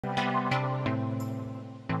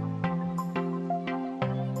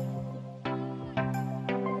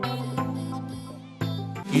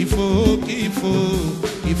kifo, kifo,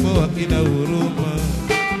 kifo Akina huruma.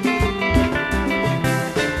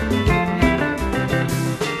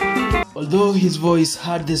 Although his voice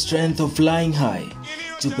had the strength of flying high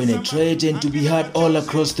to penetrate and to be heard all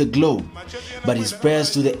across the globe, but his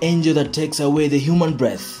prayers to the angel that takes away the human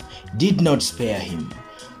breath did not spare him.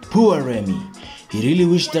 Poor Remy, he really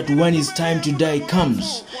wished that when his time to die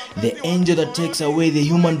comes, the angel that takes away the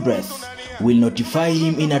human breath will notify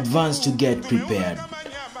him in advance to get prepared.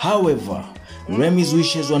 However, Remy's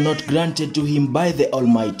wishes were not granted to him by the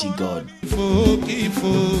Almighty God. Kifo,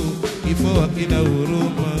 kifo, kifo Akina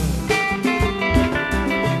huruma.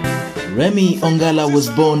 Remmy Ongala was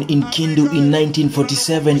born in Kindu in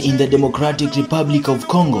 1947 in the Democratic Republic of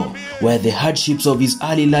Congo, where the hardships of his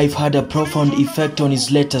early life had a profound effect on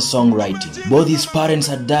his later songwriting. Both his parents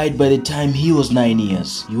had died by the time he was 9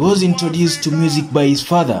 years. He was introduced to music by his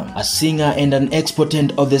father, a singer and an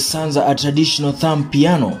exponent of the sanza, a traditional thumb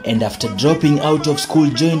piano, and after dropping out of school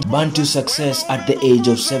joined band to success at the age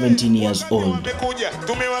of 17 years old.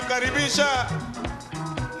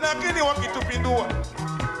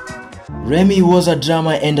 Remy was a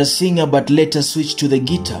drummer and a singer but later switched to the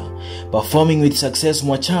guitar, performing with Success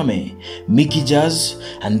Mwachame, Mickey Jazz,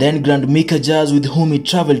 and then Grand Mika Jazz, with whom he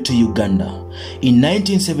traveled to Uganda. In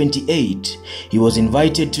 1978, he was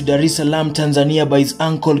invited to Dar es Salaam, Tanzania by his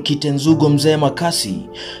uncle Kitenzugo Mzee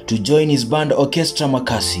Makasi to join his band Orchestra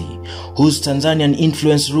Makasi, whose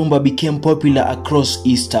Tanzanian-influenced rumba became popular across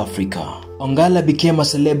East Africa. Ongala became a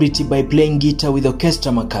celebrity by playing guitar with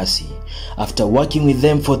Orchestra Makasi. After working with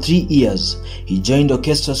them for 3 years, he joined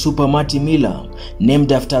Orchestra Super Marty Miller,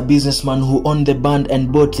 named after a businessman who owned the band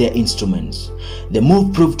and bought their instruments. The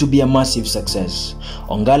move proved to be a massive success.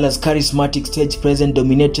 Ongala's charismatic stage presence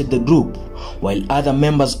dominated the group, while other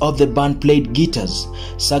members of the band played guitars,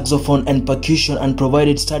 saxophone and percussion and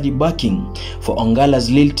provided steady backing for Ongala's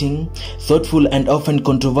lilting, thoughtful and often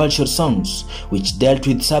controversial songs, which dealt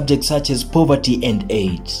with subjects such as poverty and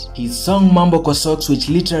AIDS. His song Mambo Kwa Socks, which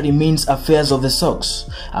literally means affairs of the socks,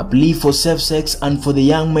 a plea for safe sex and for the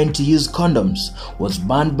young men to use condoms, was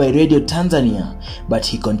banned by Radio Tanzania, but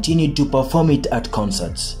he continued to perform it at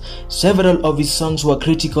concerts. Several of his songs were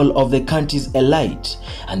critical of the country's elite,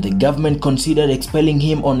 and the government considered expelling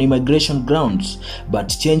him on immigration grounds, but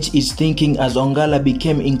changed its thinking as Ongala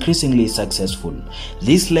became increasingly successful.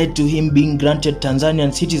 This led to him being granted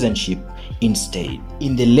Tanzanian citizenship instead.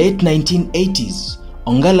 In the late 1980s,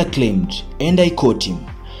 Ongala claimed, and I quote him,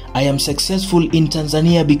 "I am successful in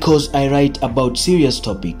Tanzania because I write about serious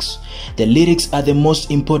topics. The lyrics are the most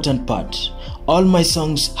important part. All my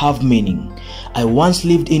songs have meaning. I once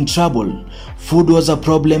lived in trouble. Food was a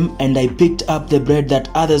problem and I picked up the bread that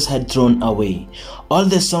others had thrown away. All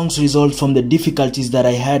the songs result from the difficulties that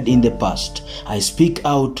I had in the past. I speak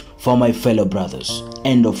out for my fellow brothers."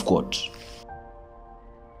 End of quote.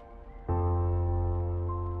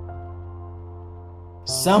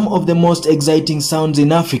 Some of the most exciting sounds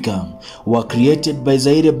in Africa were created by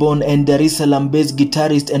Zaire-born and Dar es Salaam-based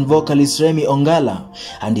guitarist and vocalist Remmy Ongala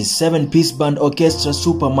and his 7-piece band Orchestra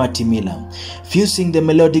Super Marty Miller. Fusing the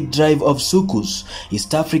melodic drive of soukous,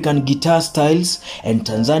 East African guitar styles, and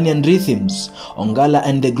Tanzanian rhythms, Ongala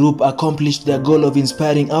and the group accomplished their goal of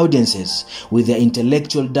inspiring audiences with their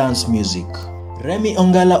intellectual dance music. Remmy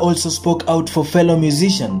Ongala also spoke out for fellow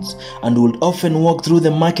musicians and would often walk through the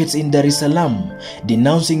markets in Dar es Salaam,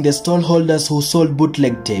 denouncing the stallholders who sold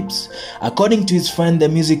bootleg tapes. According to his friend the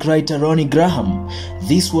music writer Ronnie Graham,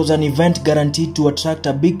 this was an event guaranteed to attract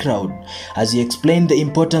a big crowd, as he explained the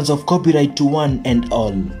importance of copyright to one and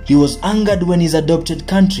all. He was angered when his adopted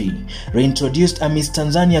country reintroduced a Miss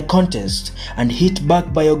Tanzania contest and hit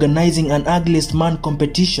back by organizing an Ugliest Man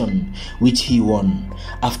competition, which he won.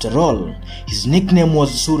 After all, his nickname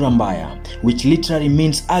was Sura Mbaya, which literally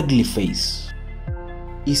means ugly face.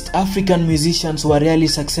 East African musicians were rarely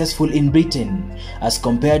successful in Britain as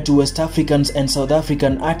compared to West Africans and South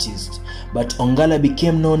African artists, but Ongala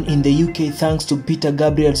became known in the UK thanks to Peter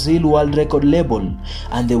Gabriel's Real World record label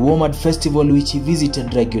and the WOMAD festival, which he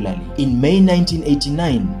visited regularly. In May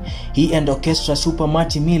 1989, he and Orchestra Super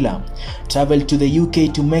Marty Miller traveled to the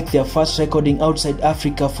UK to make their first recording outside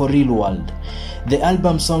Africa for Real World. The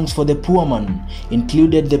album songs for the poor man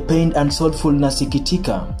included the pained and soulful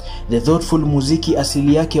Nasikitika, the thoughtful Muziki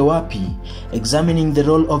Asili Yake Wapi, examining the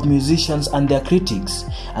role of musicians and their critics,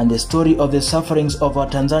 and the story of the sufferings of a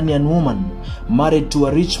Tanzanian woman married to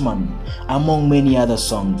a rich man, among many other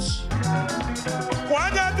songs.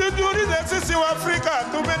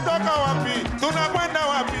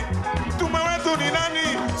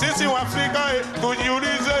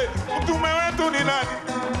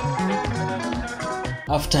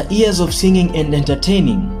 After years of singing and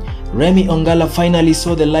entertaining, Remmy Ongala finally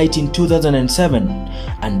saw the light in 2007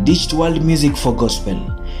 and ditched world music for gospel.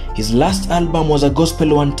 His last album was a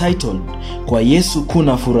gospel one titled Kwa Yesu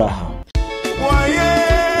Kuna Furaha. Kwa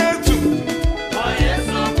Yesu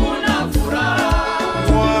kuna furaha.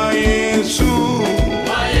 Kwa Yesu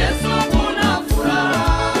kuna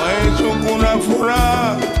furaha. Kwa Yesu kuna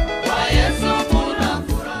furaha. Kwa Yesu kuna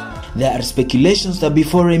furaha. There are speculations that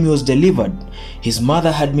before Remmy was delivered, his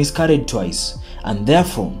mother had miscarried twice, and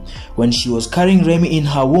therefore, when she was carrying Remmy in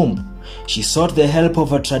her womb, she sought the help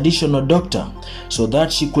of a traditional doctor so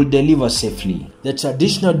that she could deliver safely. The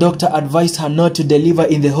traditional doctor advised her not to deliver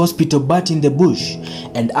in the hospital but in the bush,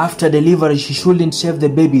 and after delivery she shouldn't shave the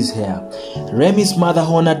baby's hair. Remy's mother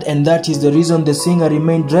honored, and that is the reason the singer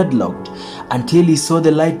remained dreadlocked until he saw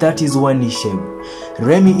the light, that is when he shaved.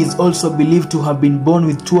 Remmy is also believed to have been born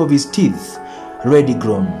with 2 of his teeth ready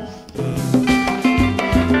grown.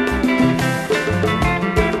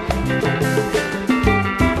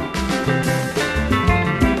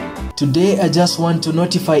 Today I just want to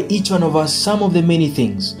notify each one of us some of the many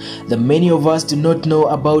things that many of us do not know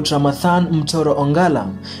about Ramathan Mtoro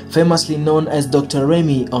Ongala, famously known as Dr.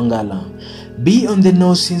 Remmy Ongala. Be on the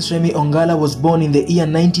nose, since Remmy Ongala was born in the year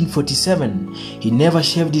 1947. He never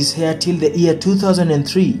shaved his hair till the year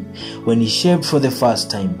 2003 when he shaved for the first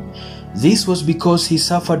time. This was because he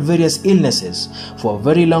suffered various illnesses for a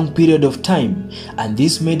very long period of time, and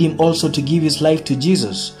this made him also to give his life to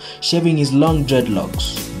Jesus, shaving his long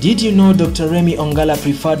dreadlocks. Did you know Dr. Remmy Ongala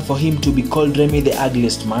preferred for him to be called Remmy the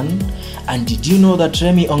Ugliest Man? And did you know that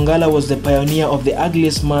Remmy Ongala was the pioneer of the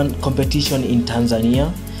Ugliest Man competition in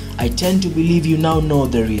Tanzania? I tend to believe you now know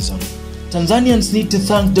the reason. Tanzanians need to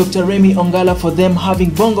thank Dr. Remmy Ongala for them having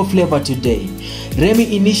bongo flavor today.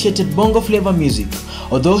 Remmy initiated bongo flavor music,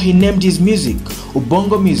 although he named his music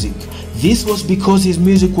Ubongo music. This was because his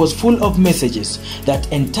music was full of messages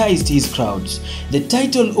that enticed his crowds. The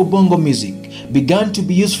title Ubongo music began to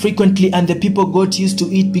be used frequently, and the people got used to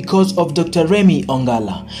it because of Dr. Remmy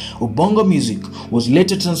Ongala. Ubongo music was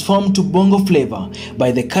later transformed to bongo flavor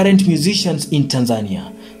by the current musicians in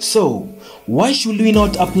Tanzania. So, why should we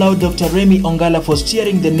not applaud Dr. Remmy Ongala for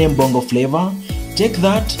steering the name bongo flavor? Take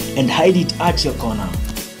that and hide it at your corner.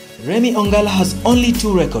 Remmy Ongala has only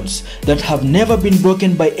 2 records that have never been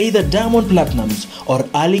broken by either Diamond Platnumz or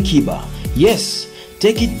Ali Kiba. Yes,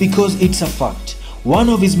 take it because it's a fact. One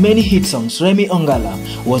of his many hit songs, Remmy Ongala,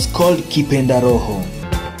 was called Kipenda Roho.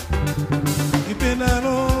 Kipenda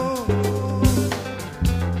roho.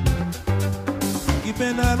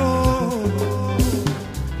 Kipenda roho.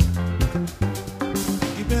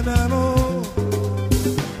 Kipenda roho.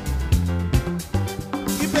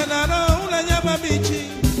 Kipenda roho ula nyama bichi.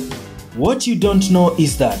 What you don't know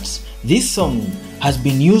is that this song has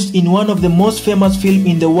been used in one of the most famous films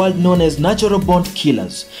in the world known as Natural Born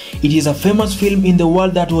Killers. It is a famous film in the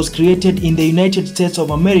world that was created in the United States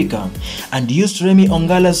of America and used Remmy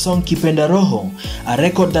Ongala's song Kipenda Roho, a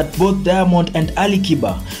record that both Diamond and Ali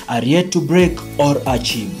Kiba are yet to break or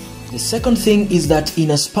achieve. The second thing is that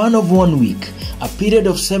in a span of 1 week, a period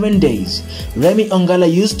of 7 days, Remmy Ongala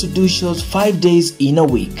used to do shows 5 days in a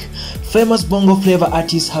week. Famous bongo flavor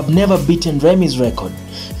artists have never beaten Remmy's record.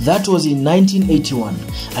 That was in 1981,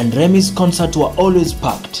 and Remmy's concerts were always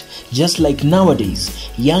packed, just like nowadays,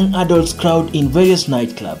 young adults crowd in various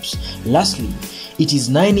nightclubs. Lastly, it is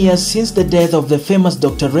 9 years since the death of the famous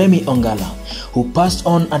Dr. Remmy Ongala, who passed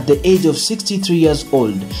on at the age of 63 years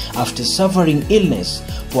old after suffering illness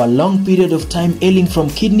for a long period of time, ailing from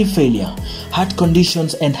kidney failure, heart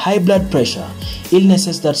conditions and high blood pressure,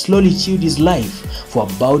 illnesses that slowly chewed his life for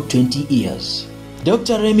about 20 years.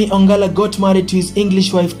 Dr. Remmy Ongala got married to his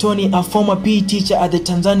English wife Tony, a former PE teacher at the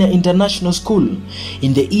Tanzania International School,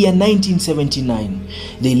 in the year 1979.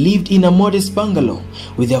 They lived in a modest bungalow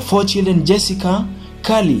with their 4 children, Jessica,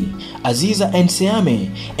 Kali, Aziza and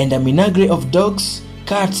Seame, and a menagerie of dogs,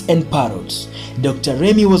 cats and parrots. Dr.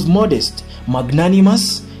 Remmy was modest,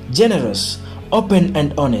 magnanimous, generous, open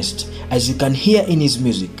and honest, as you can hear in his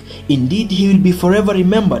music. Indeed, he will be forever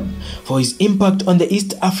remembered for his impact on the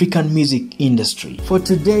East African music industry. For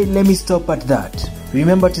today, let me stop at that.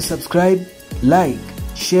 Remember to subscribe, like,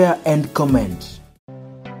 share and comment.